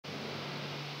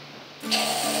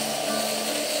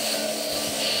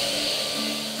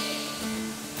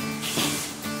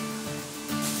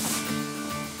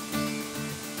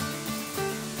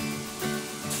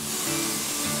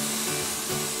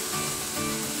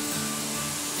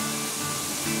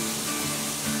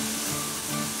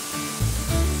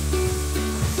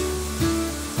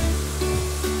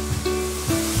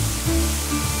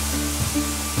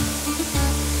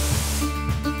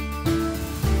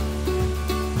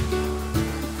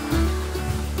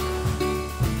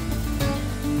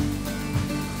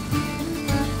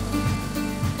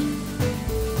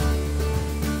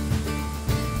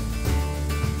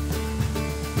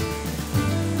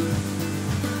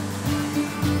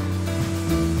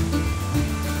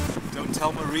how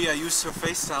Maria used her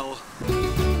face towel.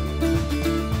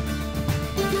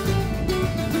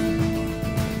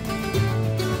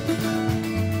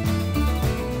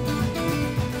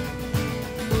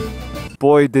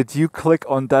 Boy, did you click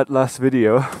on that last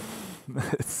video.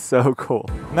 It's so cool.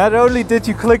 Not only did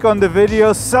you click on the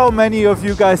video, so many of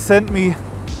you guys sent me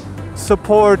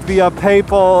support via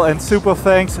PayPal and super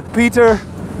thanks. Peter,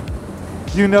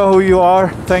 you know who you are.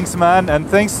 Thanks, man. And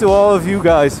thanks to all of you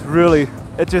guys, really.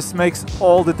 It just makes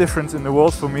all the difference in the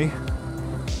world for me.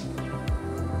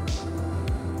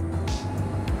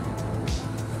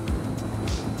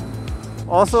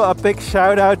 Also a big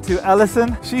shout out to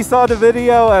Allison. She saw the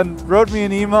video and wrote me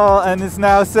an email and is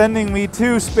now sending me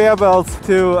 2 spare belts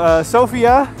to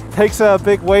Sofia. Takes a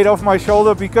big weight off my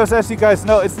shoulder because, as you guys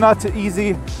know, it's not too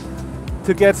easy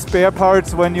to get spare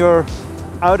parts when you're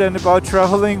out and about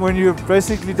traveling, when you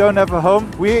basically don't have a home.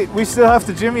 We still have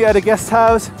the Jimmy at a guest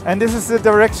house, and this is the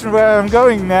direction where I'm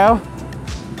going now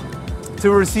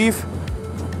to receive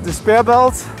the spare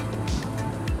belts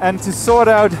and to sort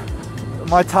out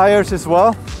my tires as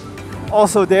well.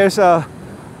 Also, there's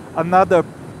another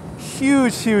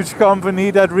huge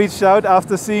company that reached out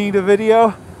after seeing the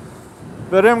video,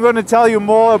 but I'm going to tell you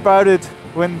more about it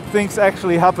when things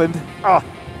actually happened. Ah,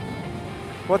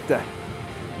 what the?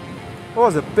 That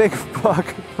was a big bug.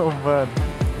 Oh man.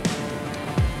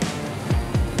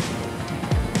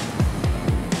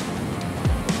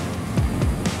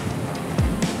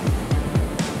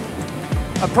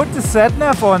 I put the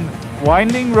sat-nav on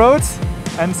winding roads,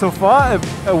 and so far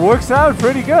it works out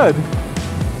pretty good.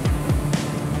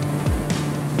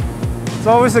 It's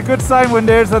always a good sign when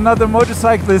there's another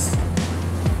motorcyclist.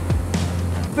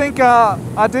 I think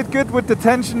I did good with the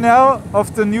tension now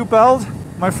of the new belt.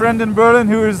 My friend in Berlin,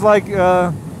 who is like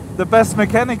the best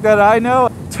mechanic that I know,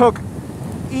 took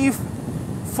Eve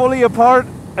fully apart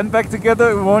and back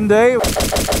together in one day,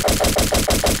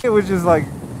 which is like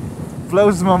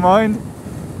blows my mind.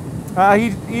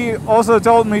 He also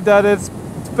told me that it's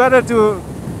better to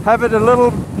have it a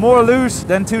little more loose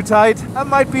than too tight. It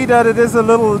might be that it is a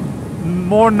little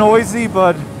more noisy,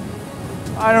 but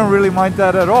I don't really mind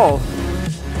that at all.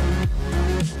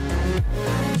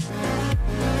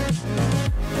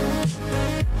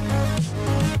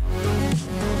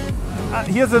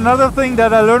 Here's another thing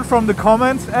that I learned from the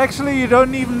comments. Actually, you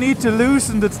don't even need to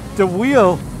loosen the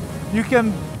wheel. You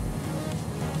can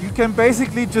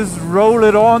basically just roll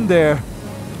it on there.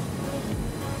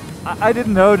 I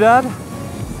didn't know that.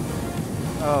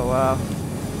 Oh wow.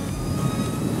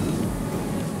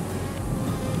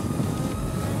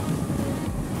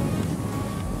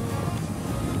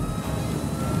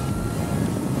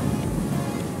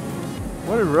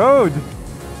 What a road.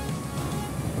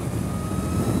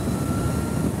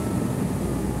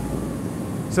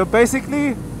 So basically,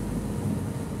 it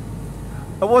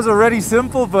was already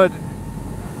simple, but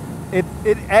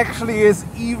it actually is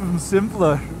even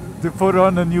simpler to put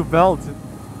on a new belt.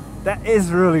 That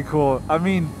is really cool. I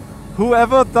mean,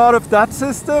 whoever thought of that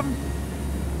system,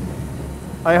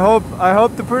 I hope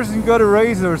the person got a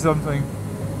raise or something.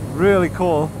 Really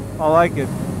cool. I like it.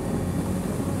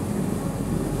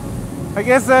 I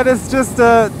guess that is just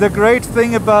the great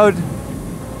thing about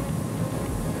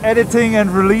editing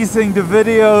and releasing the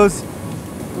videos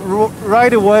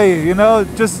right away, you know,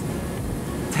 just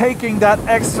taking that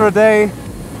extra day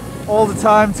all the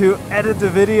time to edit the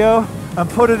video and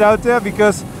put it out there,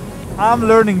 because I'm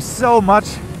learning so much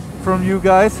from you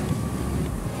guys,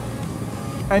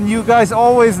 and you guys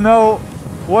always know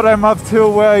what I'm up to,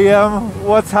 where I am,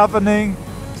 what's happening.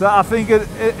 So I think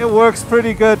it works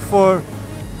pretty good for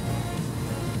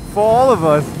all of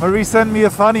us. Marie sent me a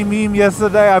funny meme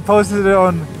yesterday. I posted it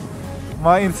on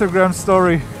my Instagram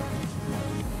story.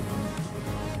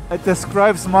 It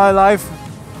describes my life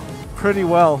pretty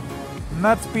well. I'm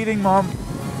not speeding, Mom.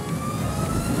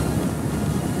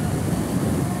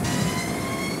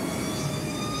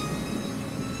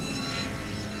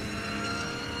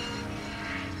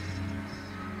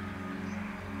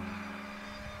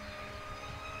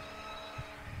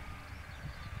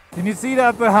 Can you see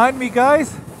that behind me,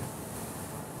 guys?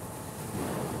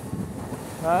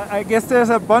 I guess there's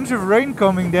a bunch of rain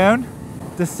coming down.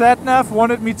 The sat-nav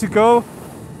wanted me to go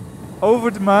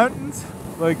over the mountains,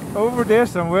 like over there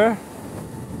somewhere.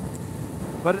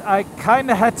 But I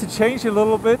kinda had to change a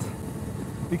little bit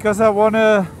because I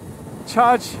wanna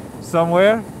charge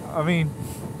somewhere. I mean,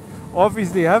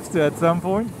 obviously have to at some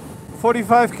point.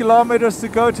 45 kilometers to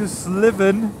go to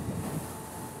Sliven.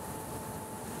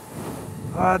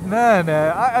 But man,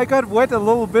 I got wet a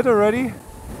little bit already.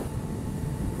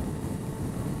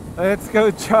 Let's go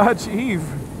charge Eve.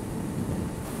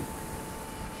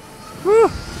 Woo!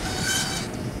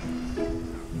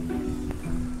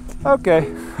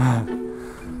 Okay.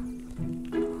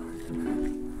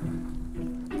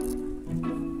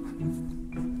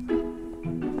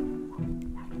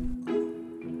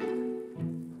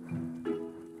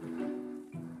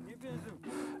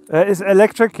 It's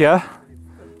electric, yeah?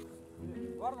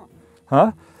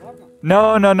 Huh?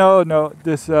 No.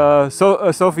 This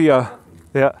Sophia.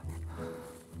 Yeah.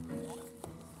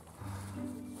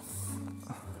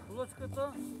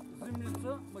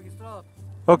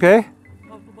 Okay.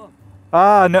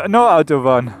 Ah, no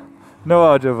Autobahn. No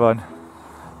Autobahn.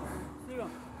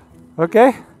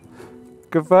 Okay.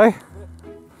 Goodbye.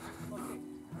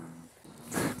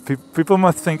 People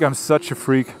must think I'm such a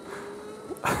freak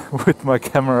with my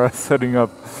camera setting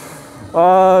up.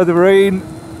 Ah, the rain.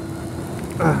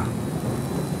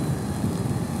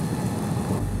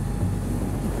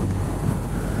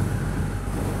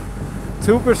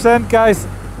 2%, guys.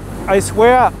 I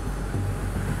swear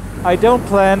I don't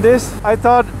plan this. I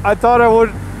thought I would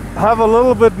have a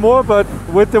little bit more, but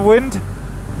with the wind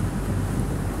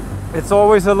it's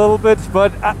always a little bit,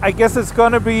 but I guess it's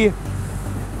gonna be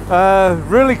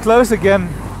really close again.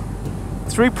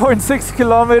 3.6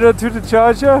 kilometers to the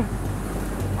charger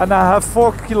and I have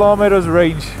 4 kilometers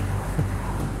range.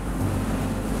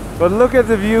 But look at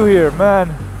the view here,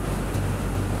 man.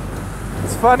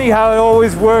 It's funny how it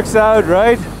always works out,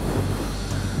 right?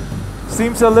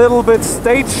 Seems a little bit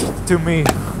staged to me.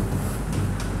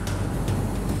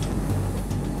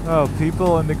 Oh,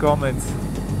 people in the comments.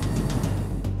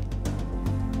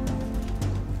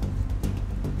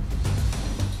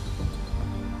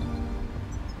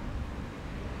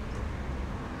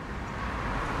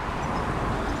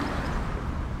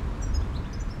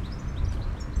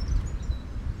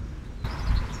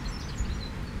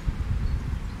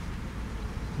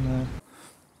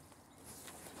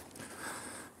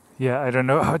 Yeah, I don't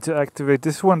know how to activate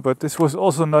this one, but this was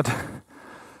also not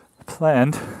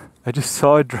planned. I just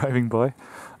saw it driving by.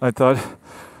 I thought,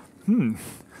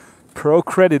 Pro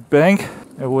Credit Bank.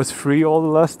 It was free all the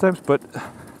last times, but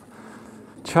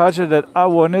charger that I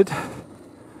wanted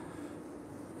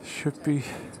should be,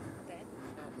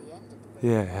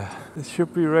 yeah, it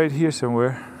should be right here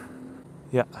somewhere.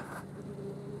 Yeah.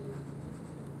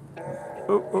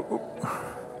 Oh.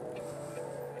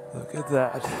 Look at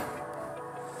that.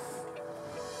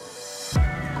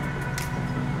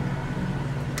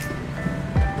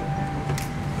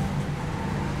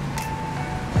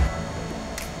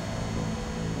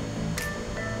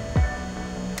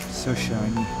 So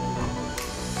shiny.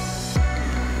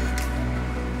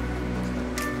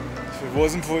 If it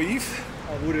wasn't for Eve,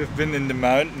 I would have been in the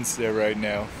mountains there right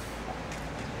now.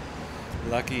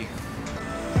 Lucky.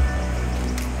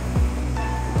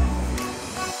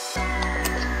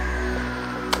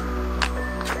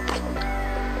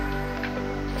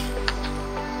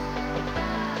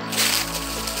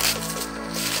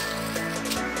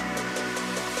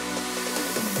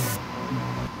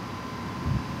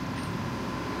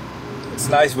 It's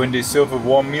nice when they serve a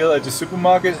warm meal at the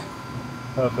supermarket.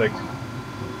 Perfect.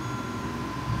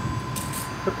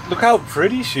 Look how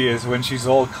pretty she is when she's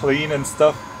all clean and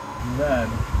stuff. Man.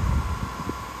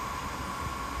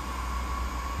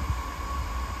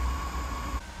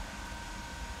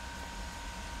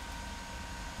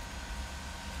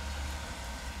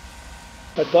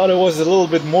 I thought it was a little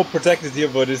bit more protected here,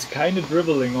 but it's kind of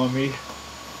dribbling on me.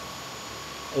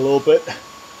 A little bit.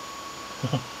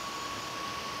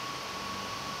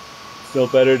 Still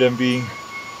better than being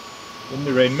in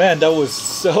the rain. Man, that was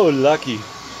so lucky.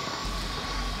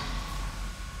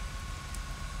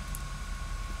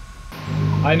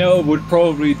 I know it would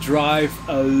probably drive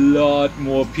a lot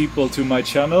more people to my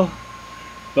channel,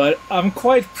 but I'm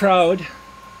quite proud.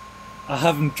 I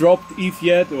haven't dropped Eve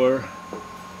yet, or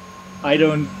I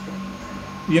don't,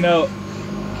 you know,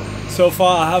 so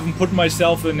far I haven't put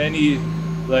myself in any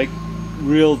like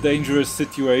real dangerous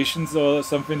situations or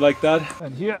something like that.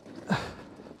 And here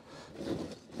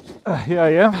I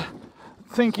am,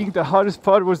 thinking the hardest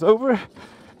part was over.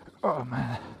 Oh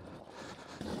man.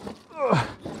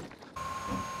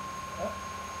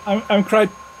 I'm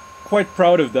quite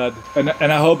proud of that, and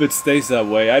I hope it stays that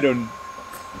way. I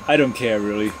don't care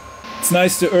really. It's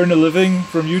nice to earn a living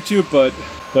from YouTube,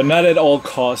 but not at all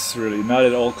costs, really. Not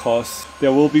at all costs.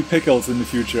 There will be pickles in the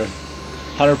future,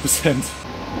 100%.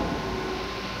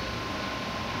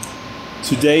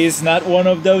 Today is not one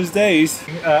of those days.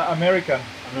 American.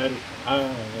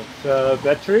 It's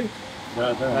battery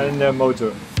and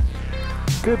motor.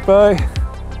 Goodbye.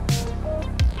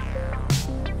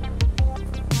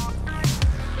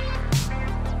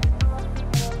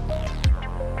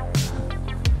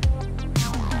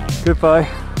 Goodbye.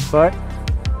 Bye.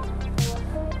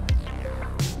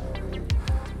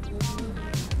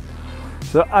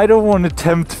 So I don't want to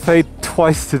tempt fate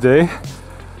twice today.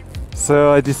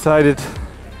 So I decided,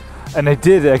 and I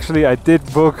did actually, I did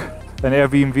book an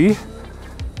Airbnb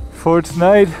for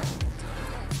tonight.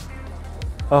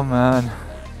 Oh man,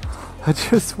 I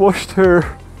just washed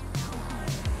her.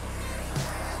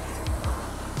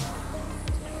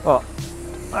 Oh,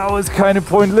 that was kind of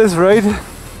pointless, right?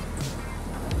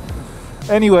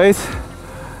 Anyways,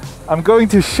 I'm going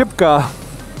to Shipka.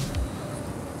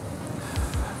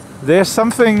 There's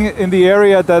something in the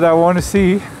area that I want to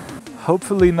see.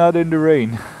 Hopefully not in the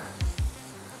rain.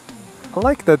 I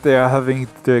like that they are having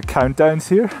the countdowns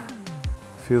here.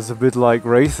 Feels a bit like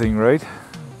racing, right?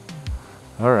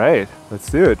 Alright,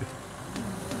 let's do it.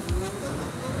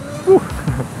 Woo.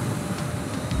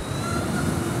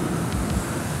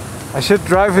 I should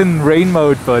drive in rain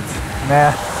mode, but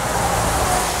nah.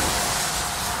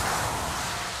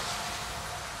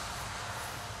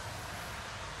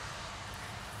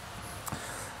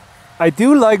 I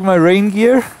do like my rain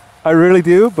gear, I really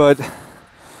do, but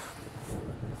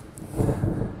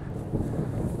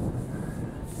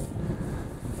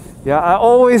yeah, I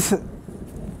always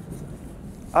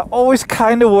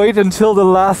kind of wait until the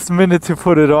last minute to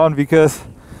put it on because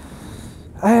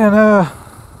I don't know.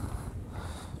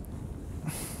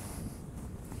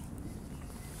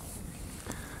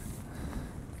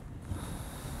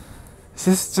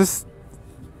 It's just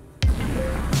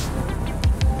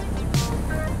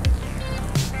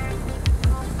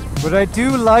but I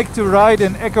do like to ride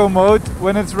in eco mode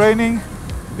when it's raining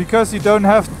because you don't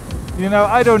have, you know,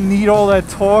 I don't need all that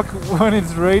torque when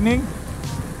it's raining,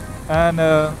 and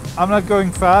I'm not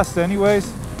going fast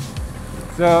anyways,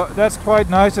 so that's quite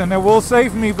nice, and it will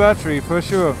save me battery for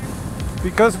sure,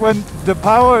 because when the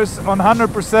power is on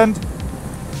 100%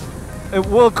 it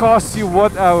will cost you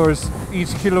watt hours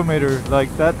each kilometer,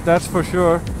 like that's for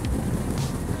sure.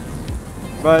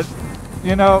 But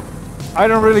you know, I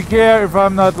don't really care if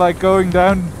I'm not like going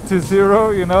down to zero,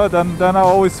 you know, then I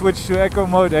always switch to eco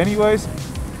mode anyways.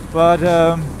 But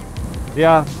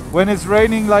yeah, when it's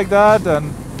raining like that,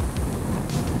 and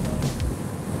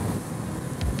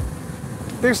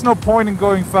there's no point in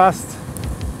going fast.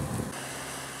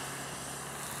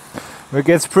 When it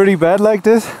gets pretty bad like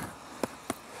this,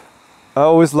 I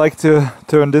always like to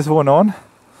turn this one on.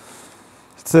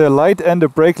 It's a light and a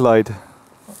brake light.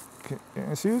 Can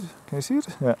you see it? Can you see it?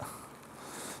 Yeah.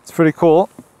 It's pretty cool.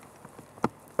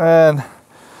 And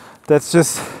that's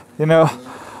just, you know,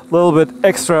 a little bit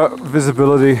extra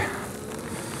visibility.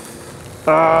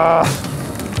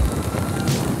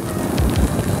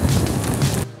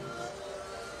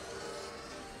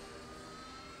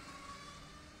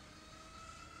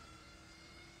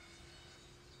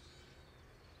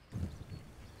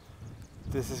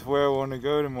 This is where I want to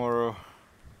go tomorrow.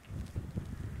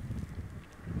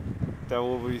 That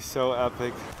will be so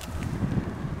epic.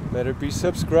 Better be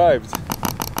subscribed.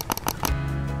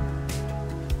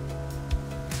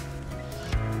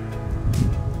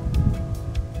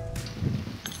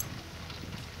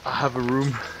 I have a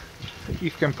room.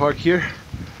 Eve can park here.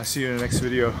 I'll see you in the next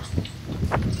video.